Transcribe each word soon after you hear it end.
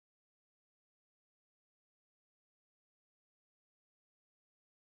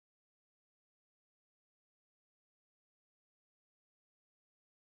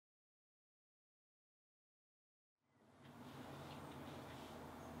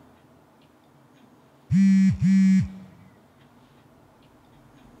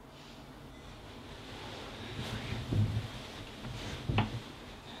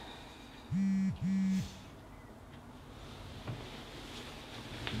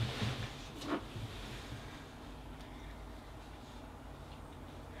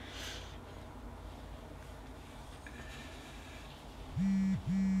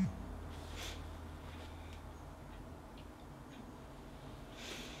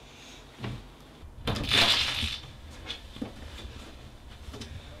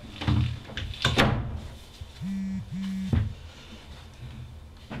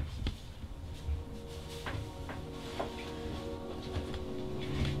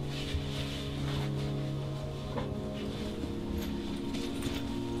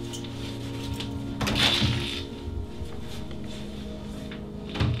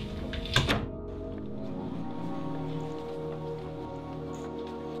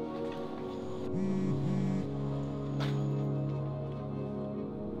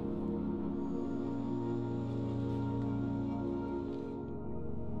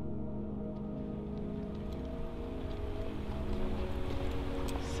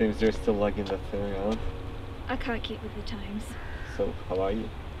Seems you're still lugging that thing around. I can't keep with the times. So, how are you?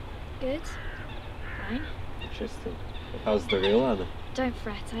 Good. Fine. Interesting. How's the real Anna? Don't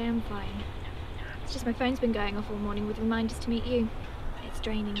fret, I am fine. It's just my phone's been going off all morning with reminders to meet you. It's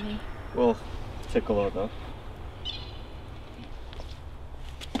draining me. Well, take a load off.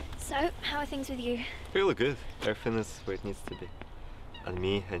 So, how are things with you? Really good. Everything is where it needs to be. And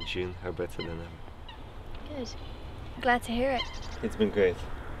me and June are better than ever. Good. Glad to hear it. It's been great.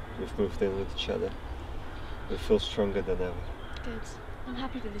 We've moved in with each other. We feel stronger than ever. Good. I'm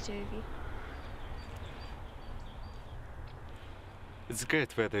happy for the two of you. It's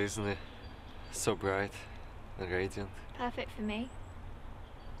great weather, isn't it? So bright and radiant. Perfect for me.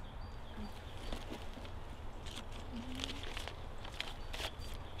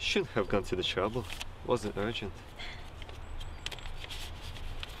 Shouldn't have gone to the trouble. Wasn't urgent.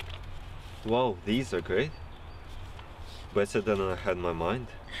 Wow, these are great. Better than I had in my mind.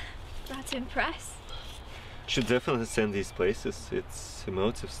 Glad to impress. Should definitely send these places. It's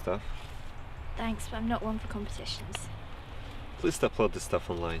emotive stuff. Thanks, but I'm not one for competitions. Please upload this stuff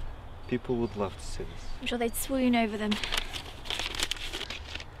online. People would love to see this. I'm sure they'd swoon over them.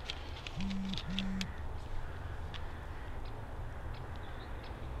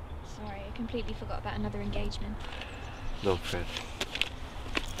 Sorry, I completely forgot about another engagement. Don't fret.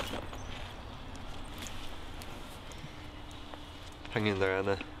 Hang in there,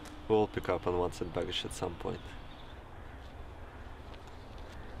 Anna. We'll pick up unwanted baggage at some point.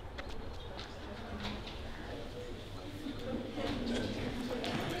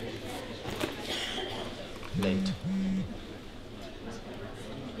 Late.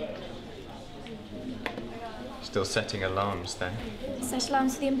 Still setting alarms then? Set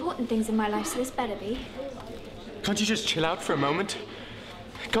alarms for the important things in my life, so this better be. Can't you just chill out for a moment?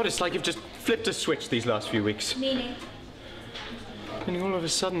 God, it's like you've just flipped a switch these last few weeks. Meaning? And all of a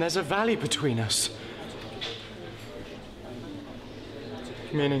sudden there's a valley between us.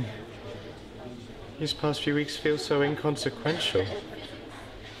 Meaning, these past few weeks feel so inconsequential.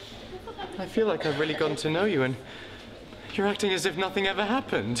 I feel like I've really gotten to know you and you're acting as if nothing ever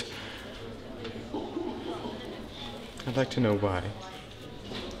happened. I'd like to know why.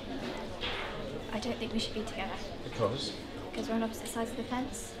 I don't think we should be together. Because? Because we're on opposite sides of the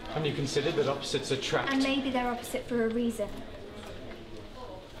fence. Haven't you considered that opposites attract? And maybe they're opposite for a reason.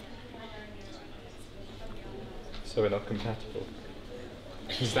 So we're not compatible.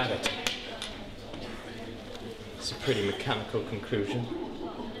 Is that it? It's a pretty mechanical conclusion.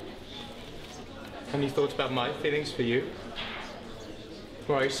 Have you thought about my feelings for you?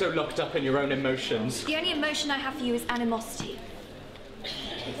 Or are you so locked up in your own emotions? The only emotion I have for you is animosity.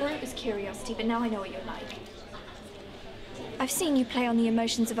 Before it was curiosity, but now I know what you're like. I've seen you play on the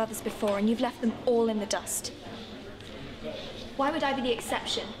emotions of others before, and you've left them all in the dust. Why would I be the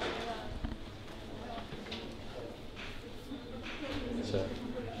exception? So,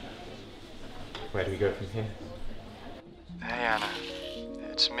 where do we go from here? Hey Anna,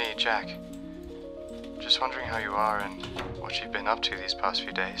 it's me, Jack. Just wondering how you are and what you've been up to these past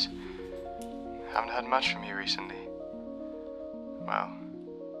few days. Haven't heard much from you recently. Well,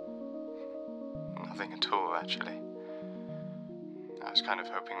 nothing at all, actually. I was kind of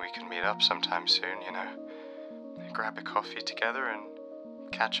hoping we could meet up sometime soon, you know. Grab a coffee together and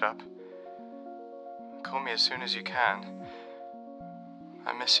catch up. Call me as soon as you can.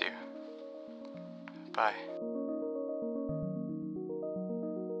 I miss you. Bye.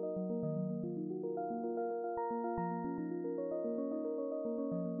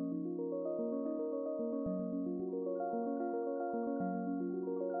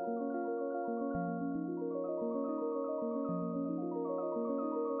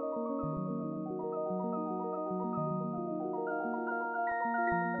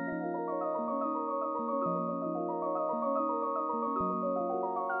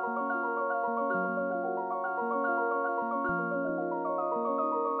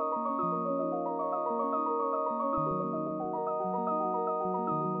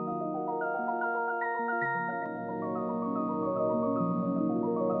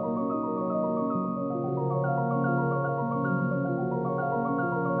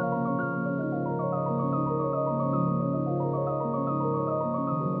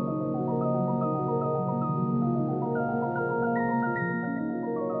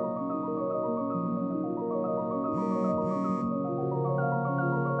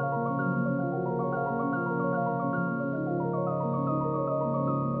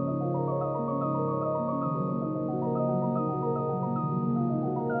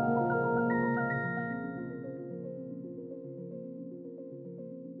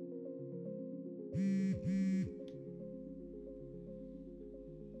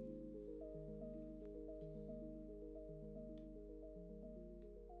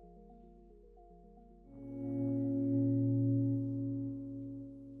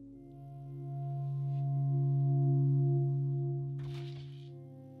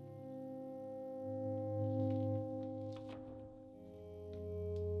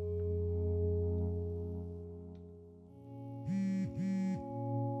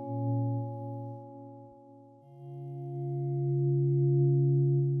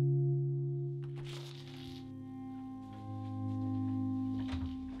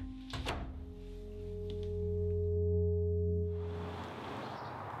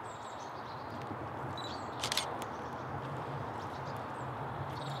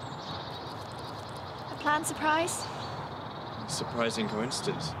 Planned surprise? Surprising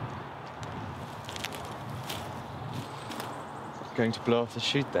coincidence. Going to blow off the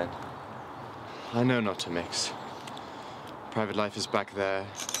shoot then? I know not to mix. Private life is back there.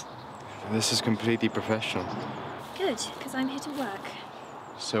 This is completely professional. Good, because I'm here to work.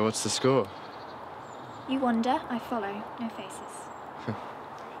 So what's the score? You wander, I follow. No faces.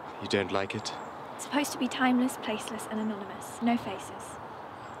 You don't like it? It's supposed to be timeless, placeless, and anonymous. No faces.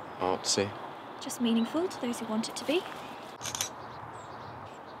 Artsy. Just meaningful to those who want it to be.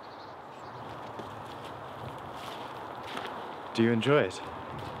 Do you enjoy it?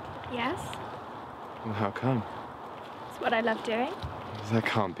 Yes, Well, how come? it's what I love doing. That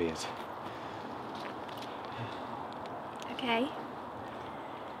can't be it. Okay.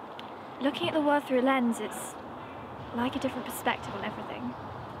 Looking at the world through a lens, it's like a different perspective on everything.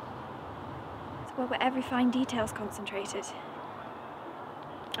 It's a world where every fine detail's concentrated.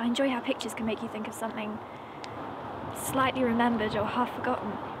 I enjoy how pictures can make you think of something slightly remembered or half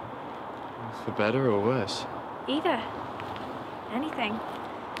forgotten. For better or worse? Either. Anything.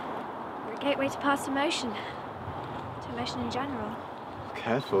 Or a gateway to past emotion. To emotion in general.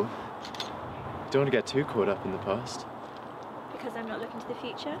 Careful. Don't want to get too caught up in the past. Because I'm not looking to the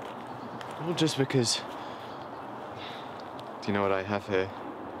future. Well, just because... Do you know what I have here?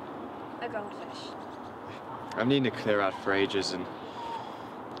 A goldfish. I've needed to clear out for ages, and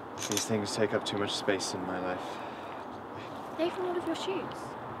these things take up too much space in my life. They from all of your shoots.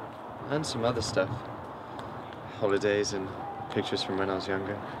 And some other stuff. Holidays and pictures from when I was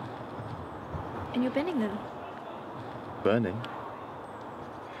younger. And you're binning them. Burning?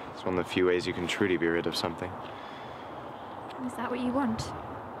 It's one of the few ways you can truly be rid of something. Is that what you want?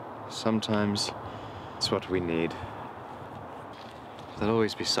 Sometimes it's what we need. There'll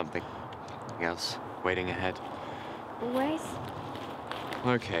always be something else waiting ahead. Always?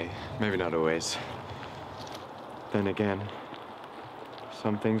 Okay, maybe not always. Then again,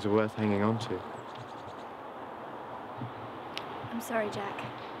 some things are worth hanging on to. I'm sorry, Jack.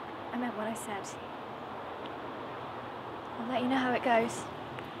 I meant what I said. I'll let you know how it goes.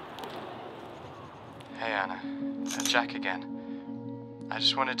 Hey, Anna. Jack again. I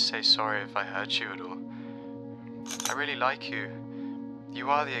just wanted to say sorry if I hurt you at all. I really like you. You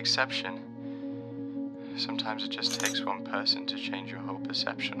are the exception. Sometimes it just takes one person to change your whole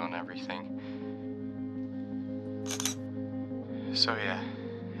perception on everything. So yeah,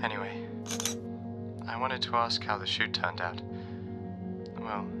 anyway. I wanted to ask how the shoot turned out.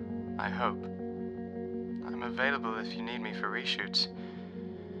 Well, I hope. I'm available if you need me for reshoots.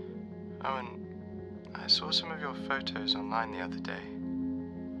 Oh, and I saw some of your photos online the other day.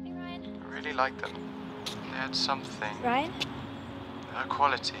 Hey, Ryan. I really liked them. They had something. Ryan? A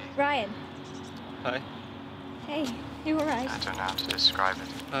quality. Ryan. Hi. Hey, you alright? I don't know how to describe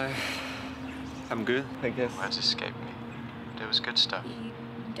it. I'm good, I guess. Words escape me. But it was good stuff.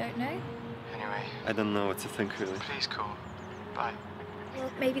 You don't know? Anyway, I don't know what to think, really. please call. Bye. Well,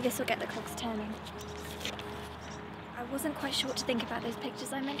 maybe this will get the clocks turning. I wasn't quite sure what to think about those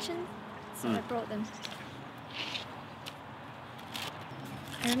pictures I mentioned, so I brought them.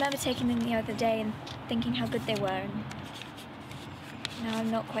 I remember taking them the other day and thinking how good they were, and now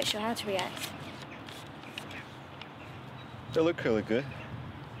I'm not quite sure how to react. They look really good.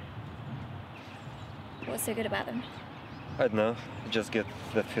 What's so good about them? I don't know. I just get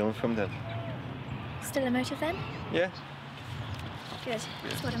the feeling from them. Still emotive then? Yeah. Good,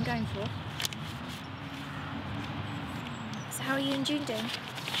 that's what I'm going for. So how are you and June doing?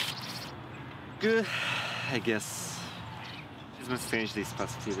 Good, I guess. She's been strange these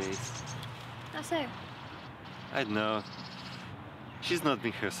past few days. How so? I don't know. She's not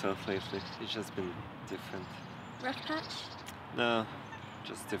been herself lately. It's just been different. Rough patch? No,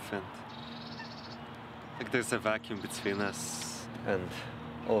 just different. Like there's a vacuum between us, and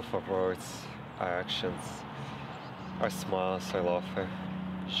all of our words, our actions, our smiles, our laughter,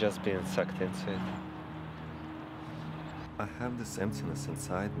 just being sucked into it. I have this emptiness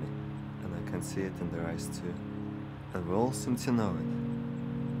inside me, and I can see it in their eyes too. And we all seem to know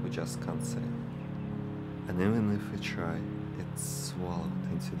it. We just can't say it. And even if we try, it's swallowed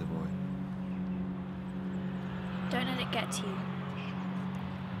into the void. Don't let it get to you.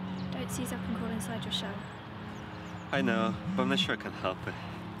 Don't seize up and crawl inside your shell. I know, but I'm not sure I can help it.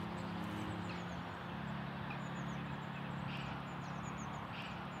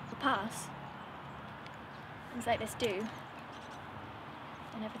 Will pass. Things like this do.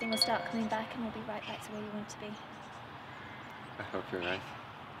 And everything will start coming back and we'll be right back to where you want to be. I hope you're right.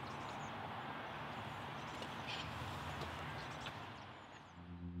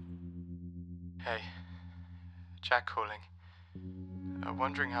 Hey, Jack calling.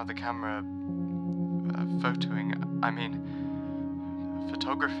 Wondering how the camera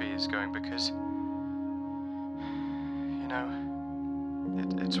photography is going because, you know,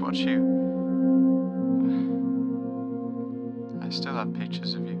 it's what you... I still have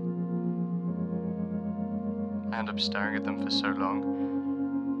pictures of you. I end up staring at them for so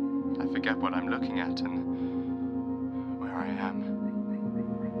long, I forget what I'm looking at and where I am.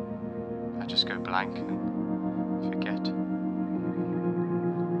 I just go blank and forget.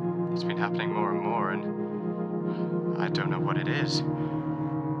 It's been happening more and more, and I don't know what it is.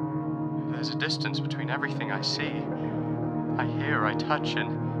 There's a distance between everything I see, I hear, I touch,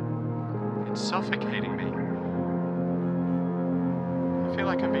 and it's suffocating me. I feel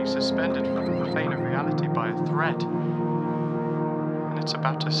like I'm being suspended from the plane of reality by a thread, and it's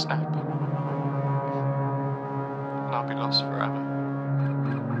about to snap, and I'll be lost forever.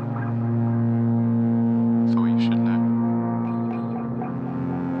 Thought you should know.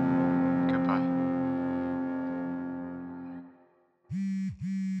 Goodbye.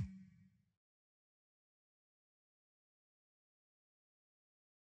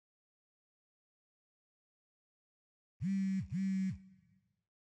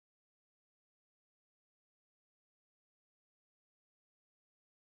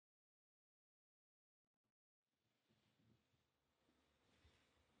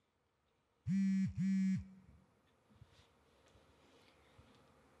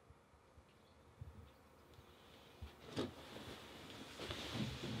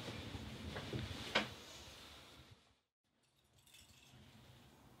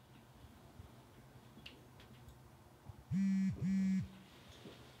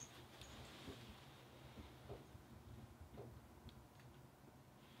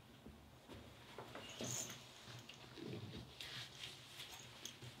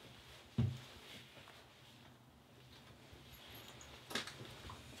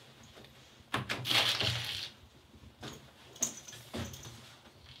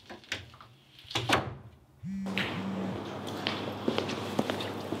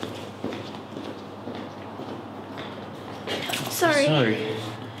 Sorry.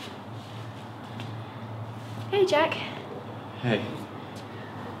 Hey, Jack. Hey.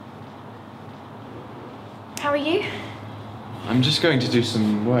 How are you? I'm just going to do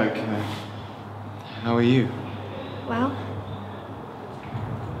some work. How are you? Well,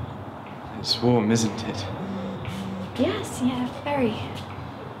 It's warm, isn't it? yes, yeah, very.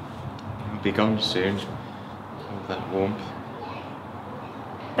 It'll be gone soon. All that warmth.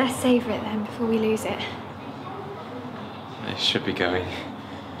 Best savour it then before we lose it. I should be going.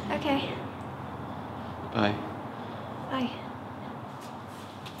 Okay, Bye. bye.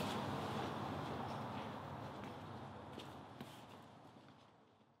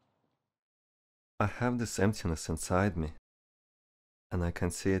 I have this emptiness inside me, and I can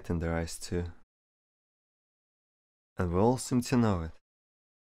see it in their eyes too. And we all seem to know it,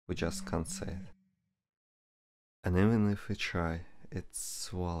 we just can't say it. And even if we try, it's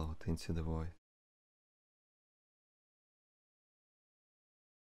swallowed into the void.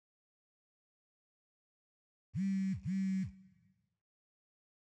 Mm-hmm.